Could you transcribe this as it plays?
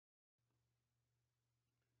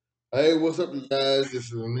Hey, what's up, you guys? This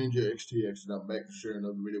is Ninja XTX, and I'm back to share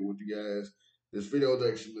another video with you guys. This video is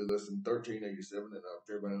actually lesson 1387 in our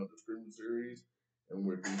Chairbound Escrima series, and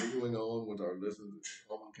we're continuing on with our lessons in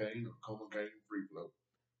Common Cane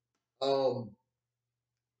Freeflow.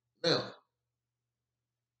 Now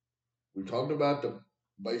we talked about the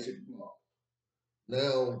basic block.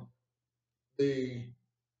 Now the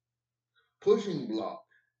pushing block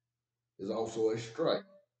is also a strike.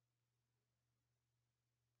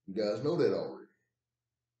 You guys know that already.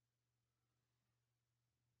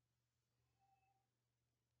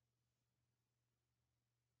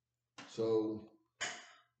 So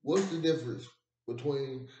what's the difference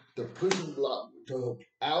between the pushing block with the hook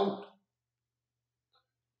out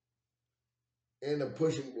and the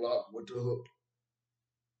pushing block with the hook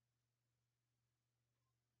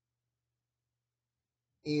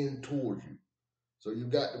in towards you? So you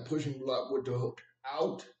got the pushing block with the hook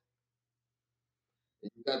out,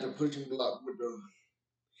 and you got the pushing block with the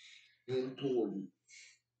in toward you,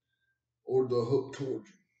 or the hook towards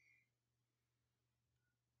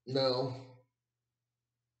you. Now,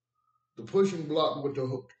 the pushing block with the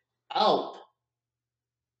hook out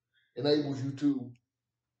enables you to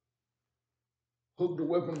hook the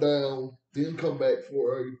weapon down, then come back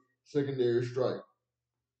for a secondary strike.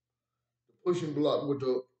 The pushing block with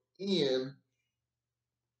the in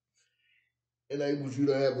enables you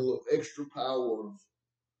to have a little extra power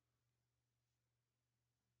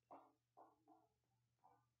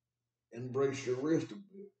and brace your wrist a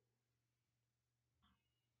bit.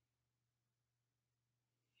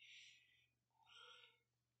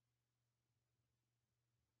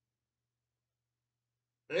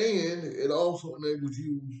 And it also enables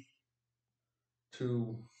you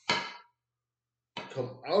to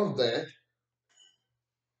come out of that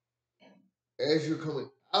as you're coming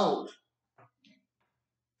out.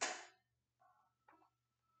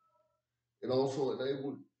 It also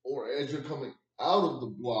enables, or as you're coming out of the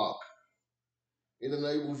block, it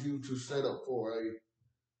enables you to set up for a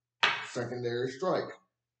secondary strike,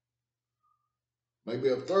 maybe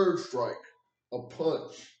a third strike, a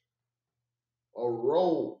punch, a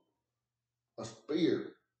roll, a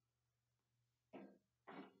spear.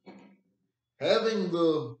 Having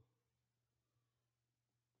the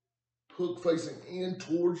hook facing in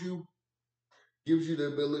towards you gives you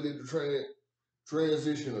the ability to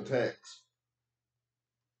transition attacks.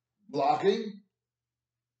 Blocking,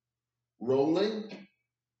 rolling,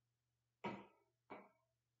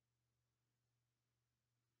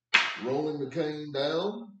 rolling the cane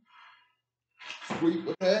down, sweep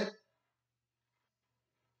attack,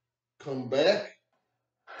 come back,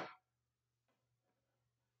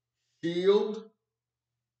 shield,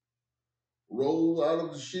 roll out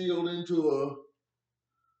of the shield into a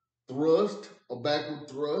thrust, a backward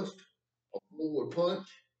thrust, a forward punch,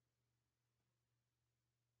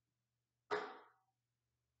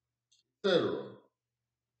 etc.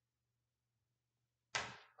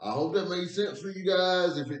 I hope that made sense for you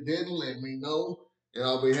guys. If it didn't, let me know, and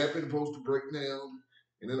I'll be happy to post a breakdown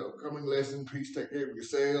in an upcoming lesson. Please take care of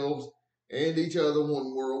yourselves and each other.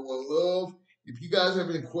 One world, one love. If you guys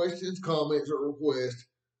have any questions, comments, or requests,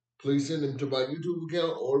 please send them to my YouTube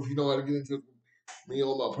account, or if you know how to get in touch with me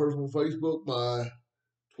on my personal Facebook, my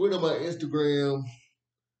Twitter, my Instagram,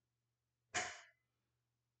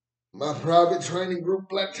 my private training group,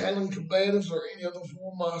 Black Talent Combatives, or any other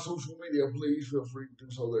form of my social media, please feel free to do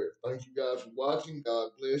so there. Thank you guys for watching.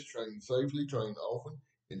 God bless. Train safely, train often,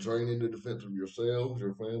 and train in the defense of yourselves,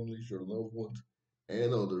 your families, your loved ones,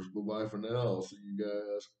 and others. Bye-bye for now. I'll see you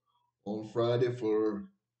guys on Friday for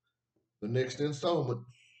the next installment.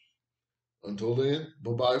 Until then,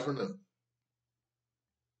 bye-bye for now.